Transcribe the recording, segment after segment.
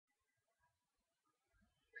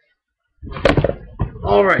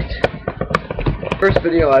Alright, first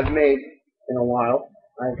video I've made in a while.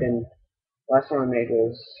 Last one I made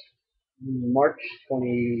was March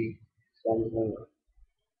 2017.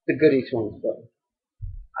 The goodies one, but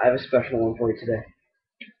I have a special one for you today.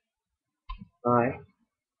 I'm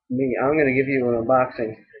going to give you an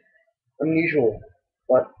unboxing. Unusual,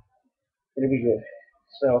 but it'll be good.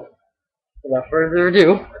 So, without further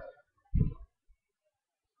ado,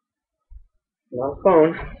 not a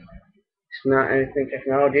phone. It's not anything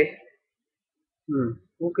technology.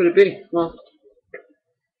 What could it be? Well,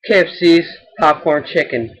 KFC's popcorn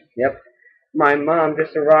chicken. Yep. My mom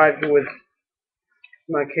just arrived with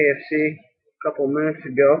my KFC a couple minutes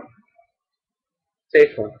ago.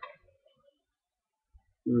 Safe one.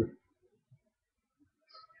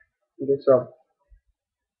 Look at so.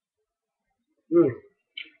 Look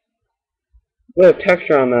at the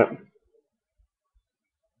texture on that.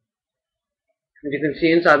 As you can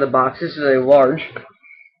see inside the box, this is a large.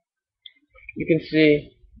 You can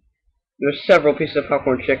see there's several pieces of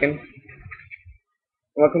popcorn chicken.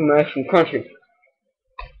 Look at them nice and crunchy.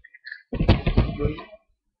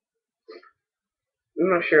 I'm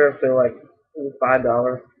not sure if they're like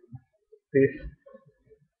 $5 piece,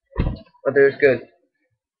 but they're good.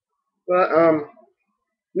 But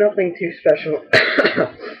nothing too special.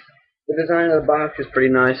 The design of the box is pretty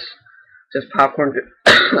nice. Just popcorn.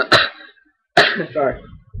 Sorry.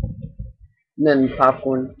 And then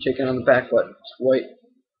popcorn chicken on the back, but it's white.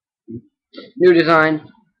 New design.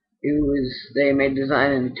 They made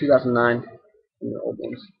design in 2009. The old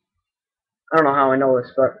ones. I don't know how I know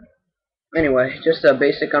this, but anyway, just a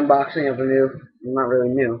basic unboxing of the new. Not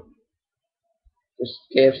really new. Just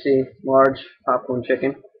KFC large popcorn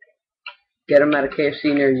chicken. Get them at a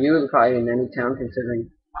KFC near you. They're probably in any town considering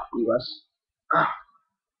U.S.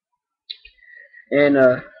 And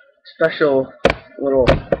a special little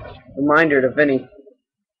reminder to Vinny.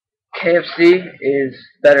 KFC is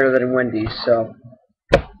better than Wendy's, so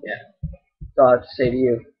yeah, that's all I have to say to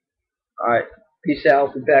you. Alright, peace out.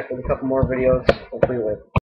 I'll be back with a couple more videos, hopefully later.